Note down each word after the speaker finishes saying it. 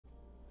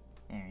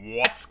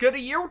What's good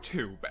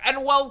YouTube,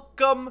 and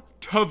welcome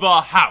to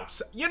the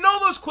house. You know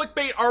those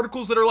clickbait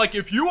articles that are like,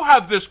 if you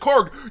have this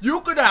card, you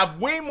could have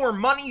way more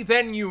money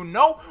than you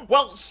know?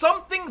 Well,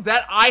 something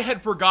that I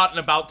had forgotten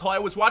about till I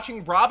was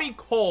watching Robbie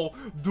Cole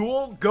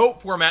dual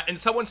GOAT format and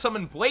someone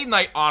summoned Blade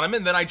Knight on him,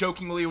 and then I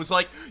jokingly was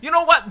like, you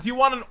know what, do you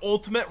want an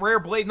ultimate rare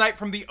Blade Knight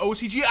from the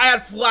OCG? I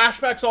had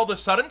flashbacks all of a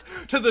sudden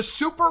to the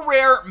super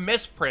rare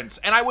Misprints,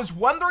 and I was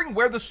wondering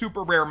where the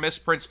super rare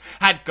Misprints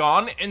had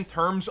gone in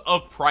terms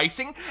of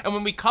pricing, and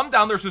when we come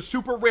down, there's a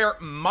super rare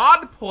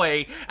mod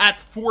play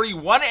at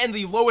 41 and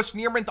the lowest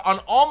near mint on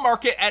all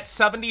market at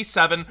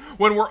 77.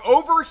 When we're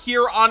over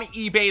here on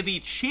eBay, the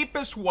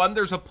cheapest one,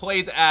 there's a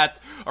play at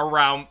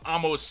around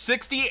almost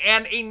 60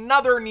 and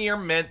another near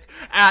mint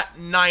at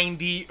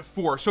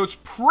 94. So it's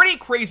pretty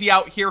crazy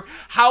out here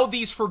how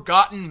these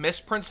forgotten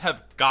misprints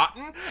have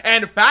gotten.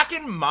 And back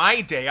in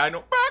my day, I'm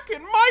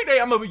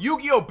a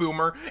Yu-Gi-Oh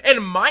boomer,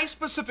 in my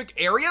specific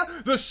area,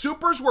 the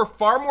supers were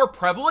far more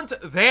prevalent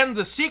than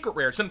the secret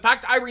rares. In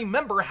fact, I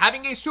remember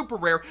having a super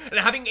rare and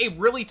having a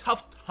really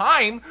tough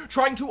time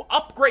trying to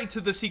upgrade to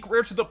the secret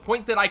rare to the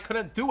point that I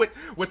couldn't do it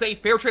with a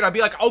fair trade. I'd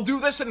be like, I'll do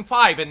this in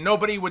 5, and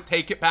nobody would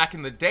take it back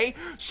in the day.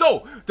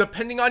 So,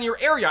 depending on your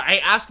area, I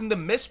asked in the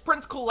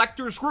Misprint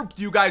collectors group,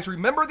 do you guys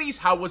remember these?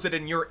 How was it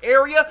in your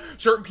area?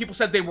 Certain people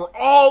said they were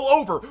all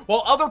over,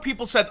 while other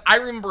people said, I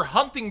remember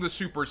hunting the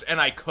supers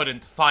and I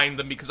couldn't find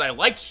them because I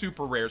liked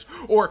super rares,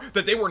 or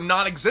that they were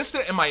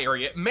non-existent in my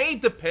area. It may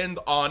depend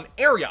on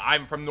area.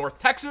 I'm from North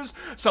Texas.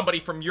 Somebody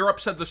from Europe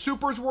said the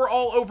supers were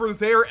all over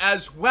there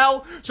as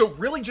well. So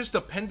really just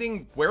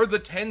depending where the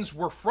 10s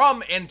were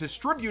from and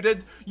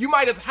distributed, you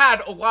might have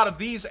had a lot of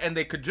these and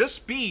they could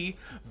just be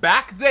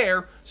back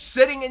there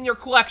sitting in your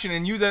collection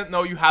and you didn't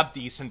know you have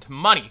decent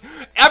money.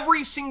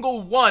 Every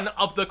single one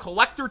of the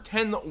Collector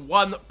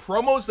 10-1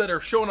 promos that are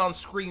shown on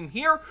screen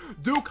here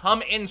do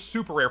come in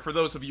super rare. For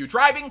those of you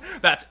driving,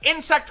 that's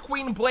Insect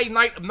Queen, Blade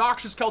Knight,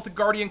 Obnoxious Celtic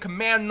Guardian,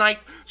 Command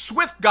Knight,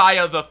 Swift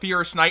Gaia, the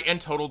Fierce Knight, and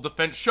Total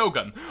Defense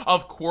Shogun.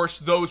 Of course,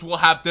 those will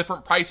have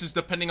different prices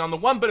depending on the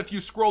one, but if you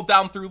scroll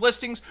down through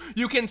listings,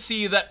 you can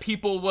see that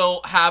people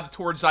will have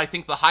towards, I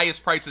think, the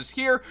highest prices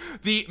here,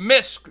 the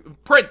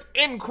Misprint,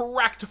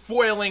 incorrect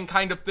foiling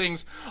kind of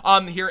things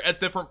on here at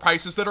different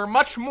prices that are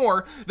much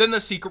more than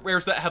the secret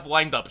rares that have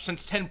lined up.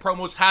 Since 10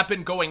 promos have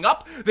been going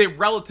up, they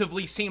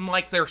relatively seem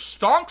like they're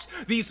stonks.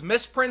 These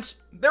misprints,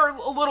 they're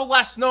a little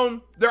less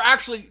known. They're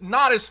actually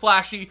not as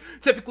flashy.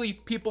 Typically,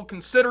 people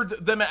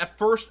considered them at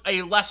first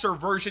a lesser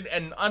version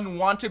and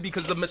unwanted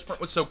because the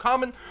misprint was so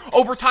common.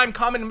 Over time,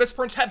 common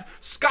misprints have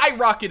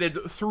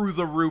skyrocketed through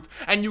the roof,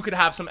 and you could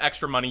have some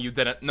extra money you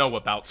didn't know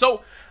about.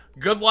 So,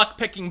 good luck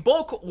picking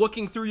bulk,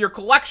 looking through your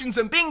collections,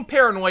 and being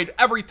paranoid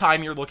every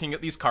time you're looking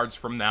at these cards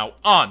from now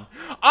on.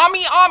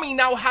 Ami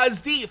now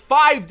has the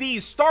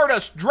 5D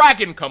Stardust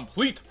Dragon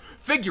Complete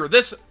figure.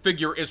 This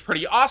figure is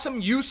pretty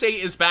awesome. Yusei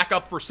is back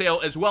up for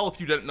sale as well. If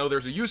you didn't know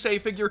there's a Yusei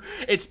figure,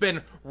 it's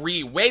been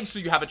re-waved, so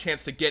you have a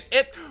chance to get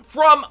it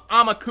from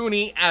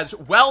Amakuni as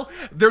well.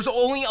 There's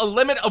only a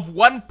limit of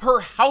 1 per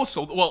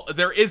household. Well,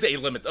 there is a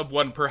limit of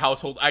 1 per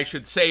household, I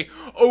should say,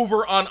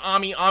 over on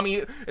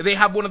Ami. They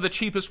have one of the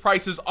cheapest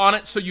prices on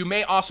it, so you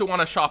may also want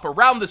to shop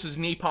around. This is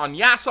Nippon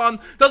Yason.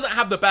 Doesn't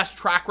have the best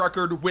track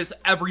record with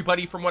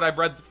everybody from what I've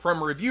read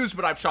from reviews,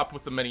 but I've shopped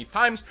with them many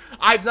times.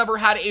 I've never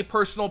had a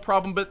personal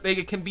problem, but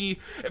it can be,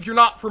 if you're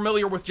not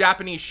familiar with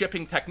Japanese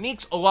shipping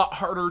techniques, a lot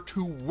harder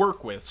to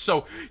work with.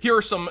 So here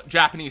are some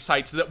Japanese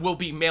sites that will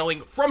be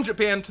mailing from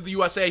Japan to the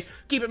USA.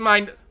 Keep in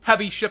mind,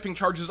 heavy shipping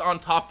charges on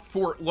top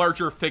for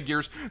larger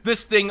figures.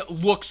 This thing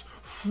looks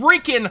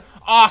freaking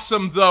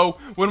awesome, though,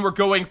 when we're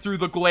going through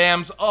the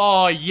glams.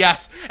 Oh,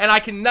 yes. And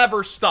I can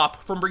never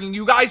stop from bringing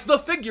you guys the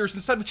figures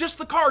instead of just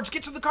the cards.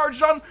 Get to the cards,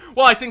 John.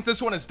 Well, I think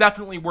this one is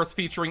definitely worth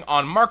featuring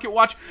on Market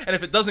Watch, and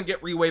if it doesn't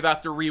get rewave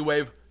after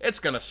rewave, it's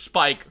gonna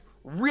spike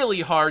really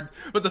hard.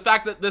 But the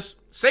fact that this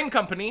same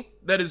company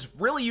that is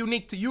really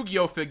unique to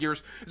Yu-Gi-Oh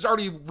figures is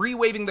already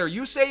re-waving their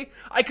Yusei,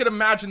 I could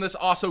imagine this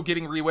also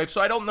getting re-waved, so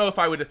I don't know if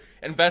I would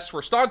invest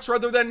for stocks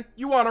rather than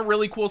you want a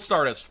really cool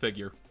Stardust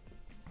figure.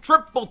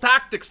 Triple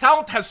Tactics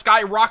talent has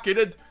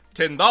skyrocketed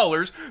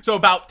 $10, so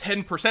about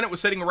 10%. It was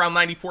sitting around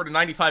 94 to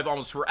 95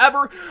 almost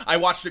forever. I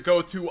watched it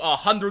go to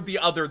 100 the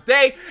other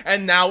day,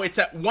 and now it's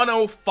at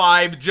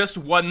 105 just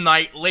one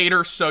night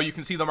later, so you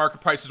can see the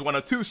market price is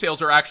 102.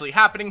 Sales are actually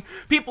happening.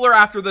 People are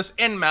after this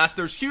en masse.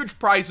 There's huge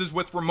prizes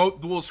with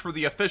remote duels for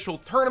the official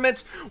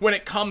tournaments when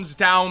it comes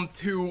down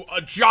to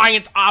a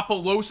giant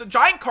Apollosa.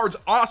 Giant cards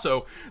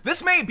also.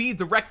 This may be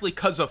directly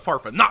because of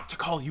Farfa. Not to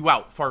call you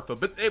out, Farfa,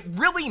 but it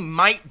really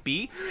might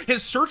be.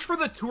 His search for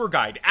the tour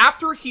guide,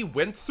 after he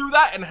went through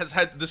that and has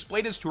had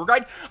displayed his tour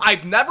guide,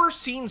 I've never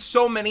seen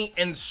so many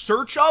in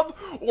search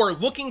of or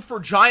looking for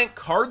giant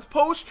cards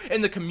posts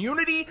in the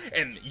community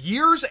in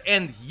years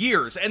and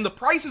years. And the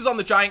prices on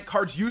the giant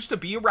cards used to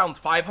be around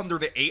 500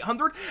 to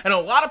 800, and a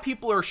lot of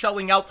people are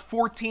shelling out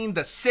 14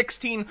 to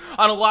 16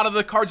 on a lot of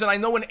the cards. And I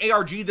know when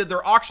ARG did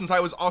their auctions, I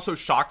was also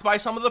shocked by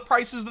some of the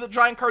prices that the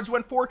giant cards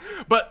went for.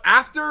 But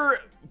after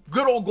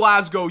good old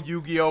Glasgow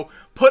Yu-Gi-Oh!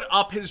 Put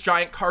up his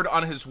giant card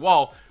on his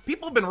wall.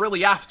 People have been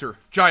really after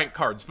giant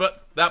cards,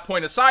 but that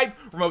point aside,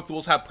 Remote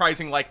Duels have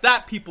pricing like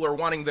that. People are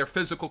wanting their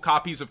physical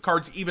copies of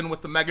cards even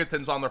with the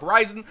Megatons on the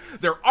horizon.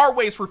 There are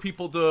ways for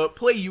people to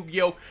play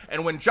Yu-Gi-Oh!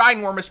 And win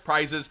ginormous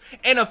prizes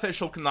in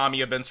official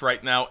Konami events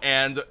right now,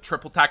 and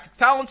Triple Tactic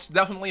Talents,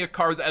 definitely a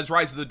card that as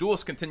Rise of the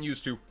Duelist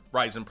continues to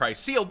rise in price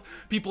sealed,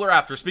 people are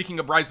after. Speaking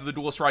of Rise of the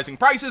Duelist rising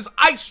prices,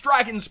 Ice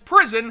Dragon's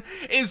Prison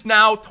is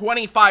now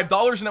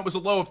 $25, and it was a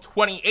low of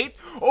 $28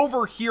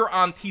 over here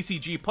on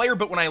TCG Player,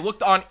 but when I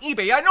looked on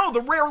eBay, I know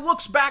the rare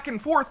looks back and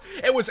forth,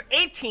 it was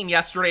 18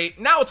 yesterday,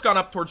 now it's gone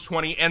up towards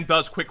 20 and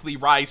does quickly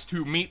rise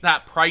to meet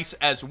that price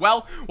as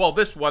well, while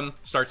this one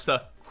starts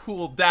to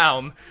cool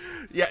down.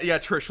 Yeah,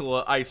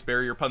 Trishula ice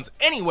barrier puns.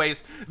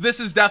 Anyways, this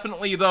is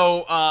definitely,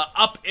 though,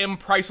 up in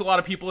price. A lot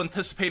of people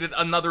anticipated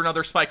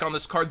another spike on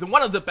this card. Then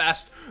one of the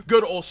best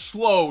good old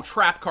slow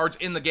trap cards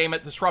in the game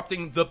at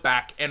disrupting the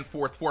back and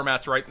forth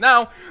formats right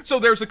now. So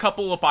there's a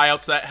couple of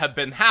buyouts that have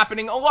been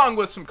happening, along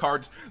with some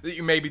cards that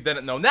you maybe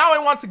didn't know. Now I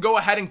want to go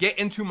ahead and get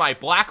into my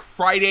Black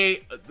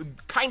Friday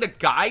kind of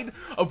guide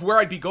of where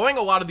I'd be going.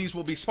 A lot of these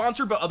will be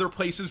sponsored, but other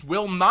places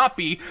will not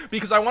be,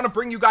 because I want to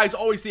bring you guys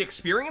always the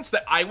experience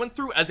that I went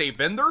through as a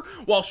vendor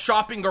while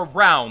shopping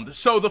around.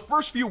 So the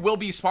first few will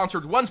be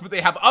sponsored ones, but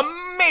they have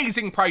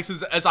amazing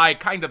prices, as I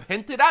kind of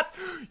hinted at.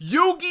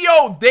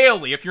 Yu-Gi-Oh!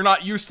 Daily, if you're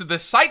not used to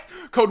this site,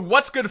 code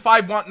What's Good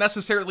 5 won't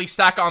necessarily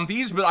stack on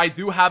these, but I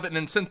do have an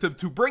incentive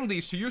to bring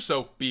these to you,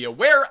 so be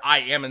aware, I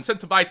am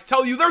incentivized to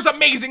tell you there's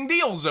amazing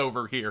deals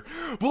over here.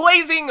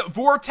 Blazing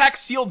Vortex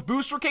sealed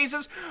booster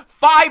cases,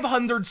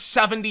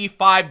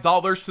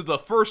 $575 to the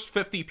first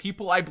 50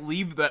 people, I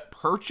believe, that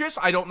purchase.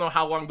 I don't know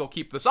how long they'll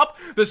keep this up.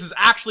 This is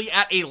actually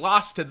at a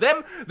loss to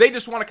them. They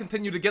just want to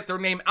continue to get their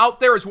name out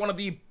there as one of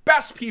the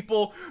best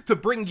people to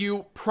bring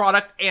you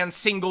product and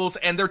singles,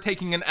 and they're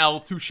taking an L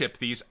to ship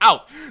these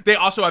out. They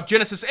also have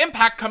Genesis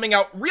Impact coming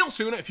out real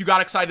soon if you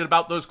got excited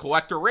about those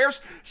collector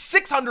rares.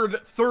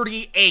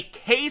 $630 a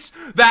case.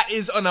 That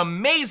is an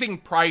amazing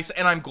price,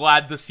 and I'm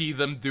glad to see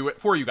them do it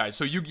for you guys.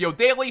 So Yu-Gi-Oh!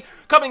 Daily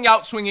coming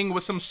out swinging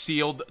with some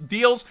sealed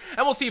deals,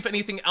 and we'll see if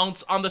anything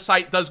else on the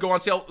site does go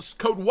on sale.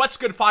 Code What's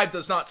Good 5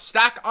 does not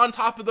stack on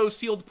top of those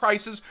sealed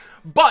prices,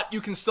 but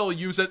you can still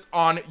use it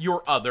on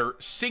your other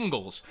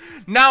singles.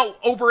 Now,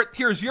 over at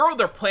Tier 0,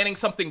 they're planning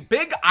something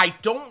big. I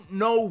don't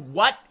know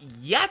what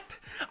yet.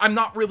 I'm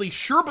not really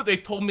sure, but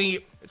they've told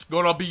me it's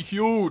gonna be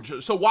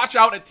huge. So watch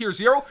out at Tier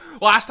 0.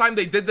 Last time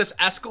they did this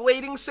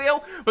escalating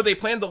sale, but they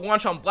plan to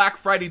launch on Black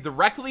Friday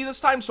directly this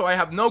time, so I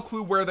have no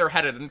clue where they're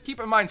headed. And keep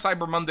in mind,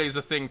 Cyber Monday is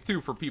a thing,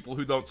 too, for people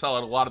who don't sell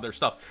at a lot of their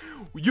stuff.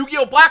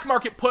 Yu-Gi-Oh! Black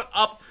Market put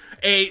up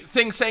a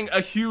thing saying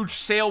a huge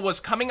sale was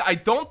coming. I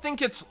don't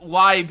think it's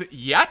live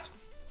yet.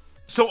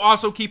 So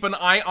also keep an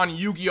eye on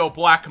Yu-Gi-Oh!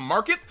 Black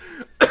Market.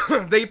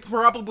 They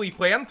probably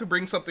plan to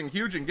bring something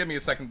huge, and give me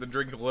a second to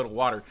drink a little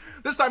water.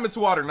 This time it's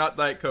water, not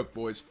Diet Coke,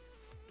 boys.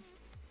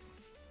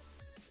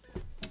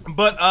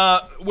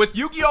 But with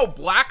Yu-Gi-Oh!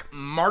 Black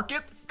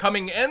Market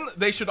coming in,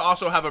 they should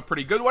also have a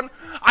pretty good one.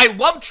 I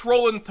love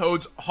Trollin'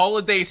 Toad's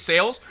holiday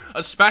sales,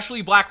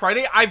 especially Black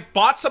Friday. I've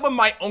bought some of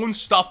my own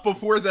stuff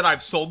before that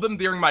I've sold them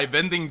during my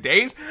vending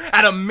days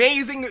at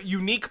amazing,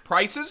 unique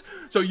prices.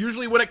 So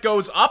usually when it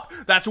goes up,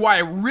 that's why I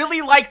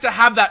really like to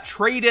have that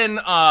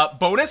trade-in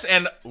bonus.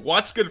 And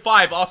What's Good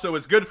 5 also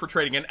is good for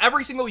trading in.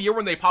 Every single year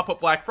when they pop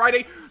up Black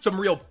Friday, some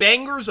real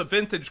bangers of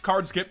vintage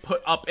cards get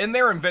put up in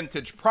there, and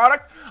vintage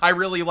product. I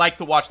really like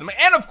to watch them.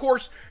 And of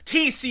course,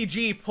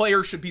 TCG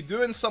Player should be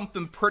doing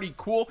something pretty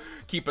cool.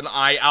 Keep an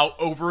eye out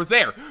over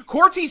there.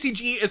 Core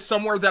TCG is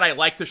somewhere that I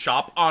like to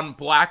shop on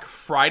Black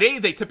Friday.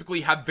 They typically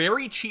have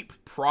very cheap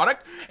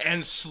product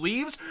and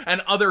sleeves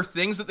and other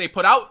things that they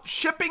put out.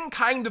 Shipping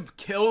kind of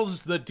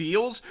kills the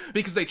deals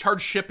because they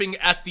charge shipping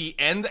at the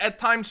end at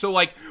times. So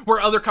like where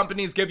other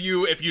companies give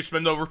you, if you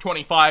spend over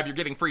 25, you're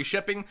getting free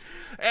shipping.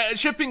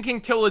 Shipping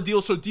can kill a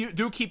deal, so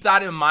do keep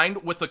that in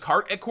mind with the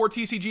cart at Core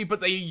TCG, but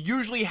they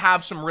usually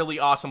have some really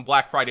awesome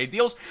Black Friday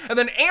deals. And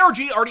then ARG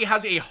already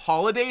has a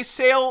holiday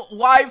sale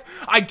live.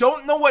 I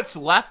don't know what's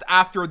left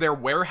after their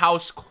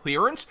warehouse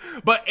clearance,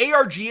 but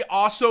ARG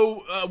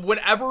also,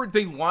 whenever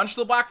they launch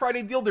the Black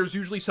Friday deal, there's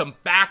usually some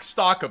back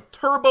stock of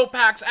turbo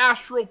packs,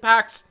 astral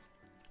packs,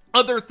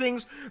 other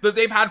things that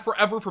they've had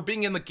forever for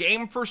being in the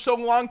game for so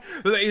long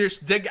that they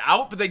just dig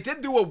out. But they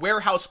did do a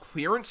warehouse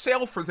clearance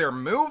sale for their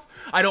move.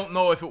 I don't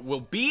know if it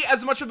will be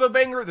as much of a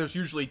banger. There's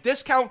usually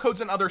discount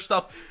codes and other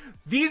stuff.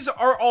 These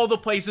are all the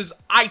places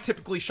I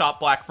typically shop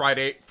Black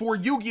Friday for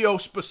Yu-Gi-Oh!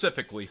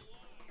 Specifically.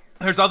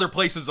 There's other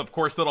places, of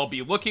course, that I'll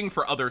be looking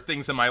for other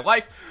things in my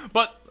life,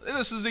 but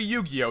this is a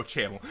Yu-Gi-Oh!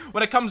 Channel.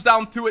 When it comes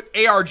down to it,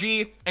 ARG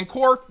and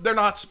Core, they're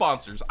not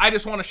sponsors. I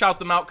just want to shout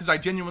them out because I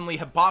genuinely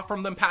have bought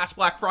from them past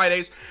Black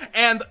Fridays,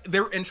 and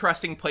they're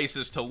interesting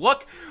places to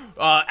look.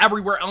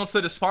 Everywhere else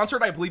that is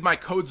sponsored, I believe my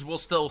codes will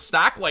still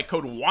stack, like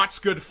code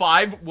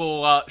What'sGood5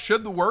 will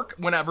should work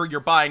whenever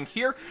you're buying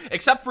here,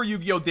 except for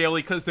Yu-Gi-Oh!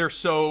 Daily because they're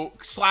so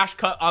slash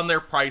cut on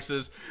their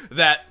prices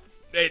that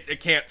it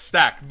can't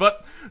stack.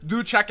 But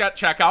do check out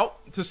checkout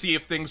to see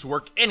if things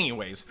work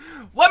anyways.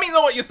 Let me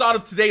know what you thought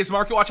of today's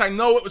Market Watch. I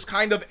know it was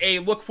kind of a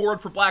look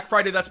forward for Black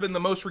Friday. That's been the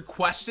most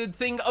requested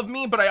thing of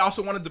me, but I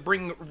also wanted to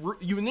bring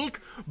unique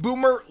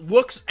boomer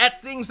looks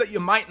at things that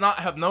you might not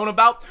have known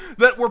about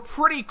that were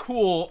pretty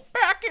cool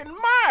back in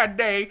my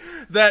day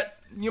that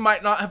you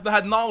might not have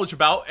had knowledge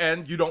about,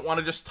 and you don't want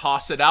to just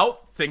toss it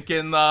out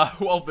thinking,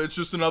 well, it's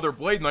just another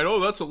Blade Knight. Oh,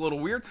 that's a little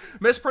weird.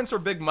 Misprints are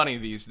big money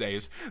these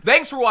days.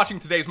 Thanks for watching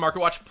today's Market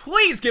Watch.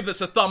 Please give this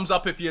a thumbs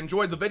up if you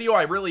enjoyed the video.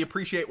 I really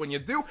appreciate when you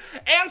do.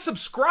 And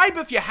subscribe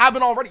if you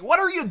haven't already. What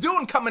are you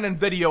doing coming in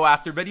video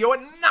after video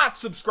and not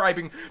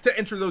subscribing to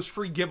enter those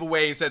free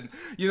giveaways and,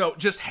 you know,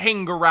 just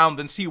hang around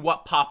and see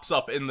what pops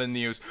up in the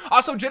news?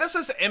 Also,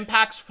 Genesis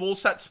Impact's full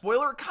set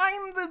spoiler,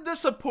 kind of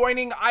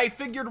disappointing. I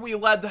figured we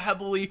led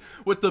heavily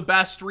with the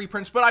best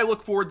reprints, but I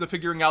look forward to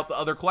figuring out the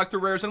other collector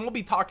rares, and we'll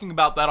be talking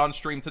about that on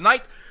stream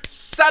tonight,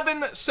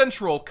 7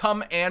 Central.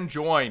 Come and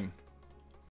join.